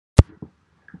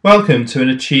Welcome to an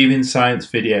Achieving Science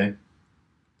video.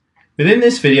 Within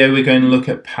this video we're going to look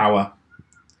at power.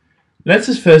 Let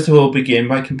us first of all begin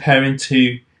by comparing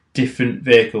two different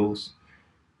vehicles.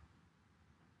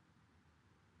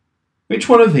 Which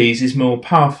one of these is more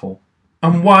powerful?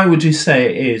 And why would you say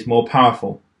it is more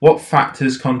powerful? What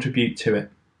factors contribute to it?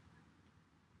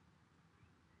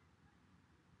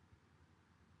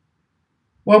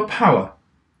 Well, power.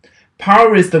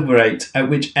 Power is the rate at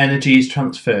which energy is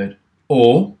transferred,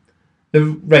 or the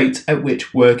rate at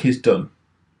which work is done.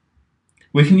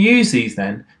 We can use these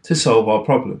then to solve our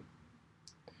problem.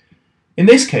 In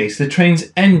this case, the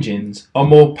train's engines are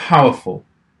more powerful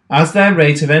as their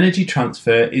rate of energy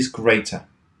transfer is greater.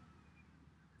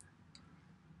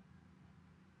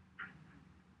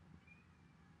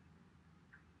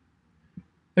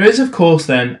 There is of course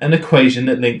then an equation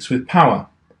that links with power.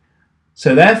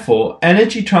 So therefore,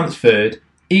 energy transferred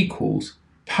equals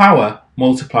power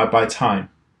multiplied by time.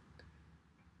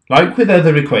 Like with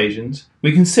other equations,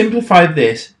 we can simplify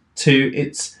this to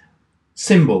its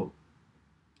symbol.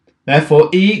 Therefore,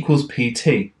 E equals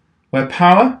PT, where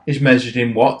power is measured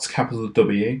in watts, capital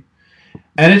W,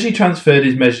 energy transferred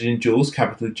is measured in joules,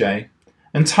 capital J,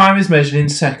 and time is measured in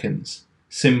seconds,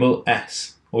 symbol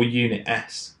S, or unit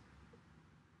S.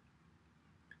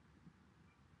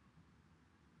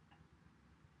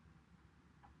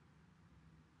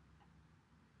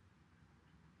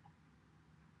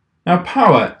 Now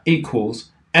power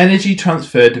equals energy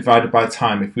transferred divided by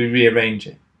time if we rearrange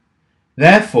it.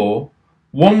 Therefore,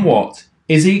 1 watt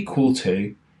is equal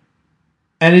to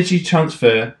energy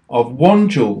transfer of 1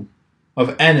 joule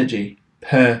of energy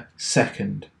per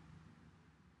second.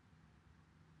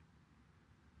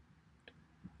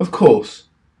 Of course,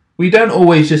 we don't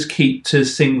always just keep to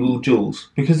single joules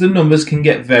because the numbers can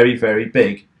get very, very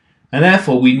big, and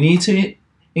therefore we need to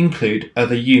include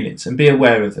other units and be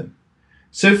aware of them.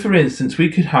 So for instance, we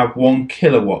could have 1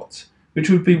 kilowatt, which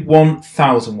would be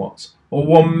 1,000 watts, or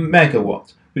 1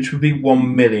 megawatt, which would be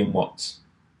 1 million watts.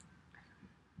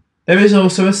 There is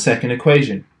also a second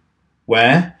equation,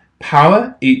 where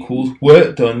power equals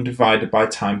work done divided by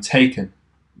time taken.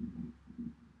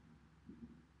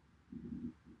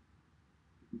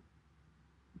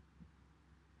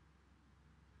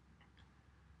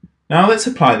 Now let's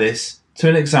apply this to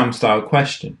an exam style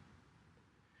question.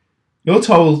 You're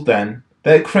told then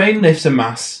that a crane lifts a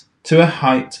mass to a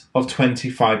height of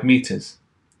 25 meters.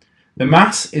 The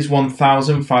mass is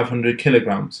 1,500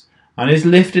 kilograms and is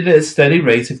lifted at a steady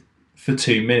rate for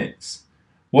 2 minutes.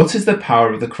 What is the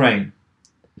power of the crane?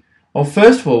 Well,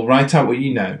 first of all, write out what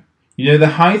you know. You know the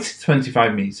height is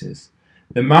 25 meters,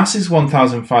 the mass is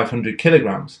 1,500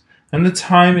 kilograms, and the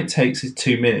time it takes is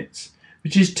 2 minutes,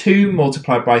 which is 2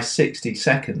 multiplied by 60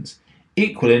 seconds,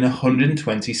 equaling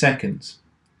 120 seconds.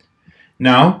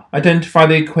 Now, identify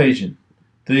the equation.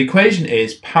 The equation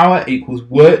is power equals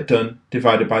work done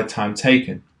divided by time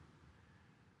taken.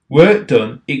 Work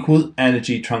done equals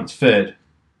energy transferred.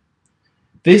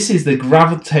 This is the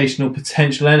gravitational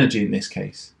potential energy in this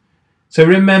case. So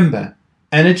remember,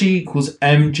 energy equals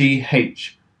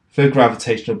mgh for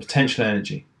gravitational potential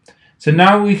energy. So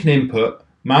now we can input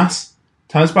mass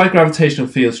times by gravitational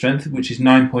field strength, which is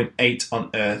 9.8 on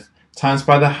Earth, times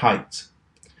by the height.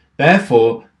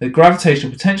 Therefore, the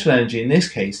gravitational potential energy in this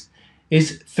case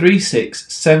is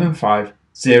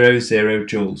 367500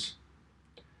 joules.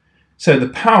 So the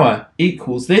power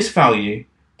equals this value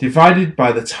divided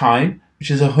by the time, which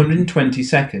is 120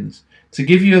 seconds, to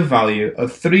give you a value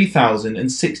of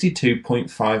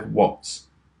 3062.5 watts.